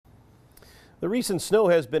The recent snow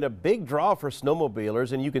has been a big draw for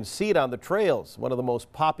snowmobilers, and you can see it on the trails. One of the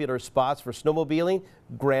most popular spots for snowmobiling,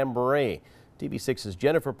 Grand Marais. TV6's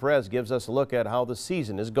Jennifer Perez gives us a look at how the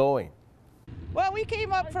season is going. Well, we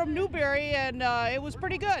came up from Newberry and it was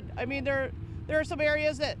pretty good. I mean, there are some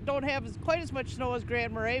areas that don't have quite as much snow as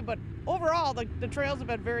Grand Marais, but overall the trails have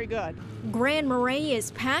been very good. Grand Marais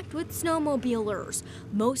is packed with snowmobilers,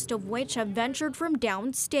 most of which have ventured from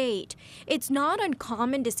downstate. It's not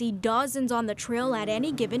uncommon to see dozens on the trail at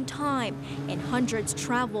any given time, and hundreds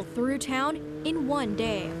travel through town in one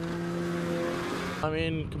day. I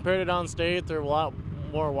mean, compared to downstate, they're a lot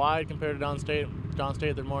more wide compared to downstate.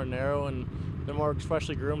 Downstate, they're more narrow, and they're more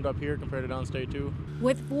freshly groomed up here compared to downstate too.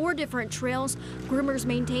 With 4 different trails, groomers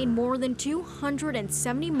maintain more than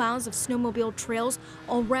 270 miles of snowmobile trails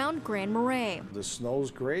around Grand Marais. The snow's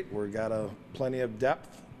great. We've got plenty of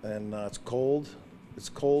depth, and it's cold. It's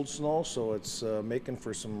cold snow, so it's making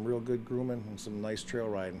for some real good grooming and some nice trail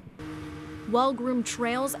riding. Well-groomed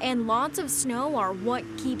trails and lots of snow are what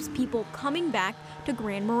keeps people coming back to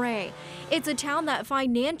Grand Marais. It's a town that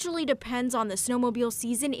financially depends on the snowmobile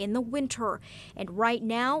season in the winter, and right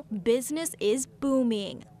now, business is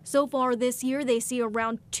booming. So far this year, they see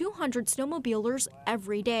around 200 snowmobilers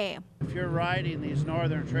every day. If you're riding these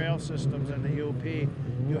northern trail systems in the UP,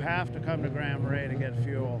 you have to come to Grand Marais to get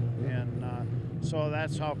fuel, and so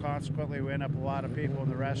that's how consequently we end up a lot of people in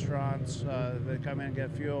the restaurants. They come in,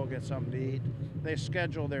 get fuel, get something to eat. They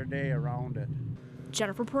schedule their day around it.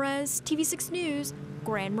 Jennifer Perez, TV6 News,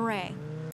 Grand Marais.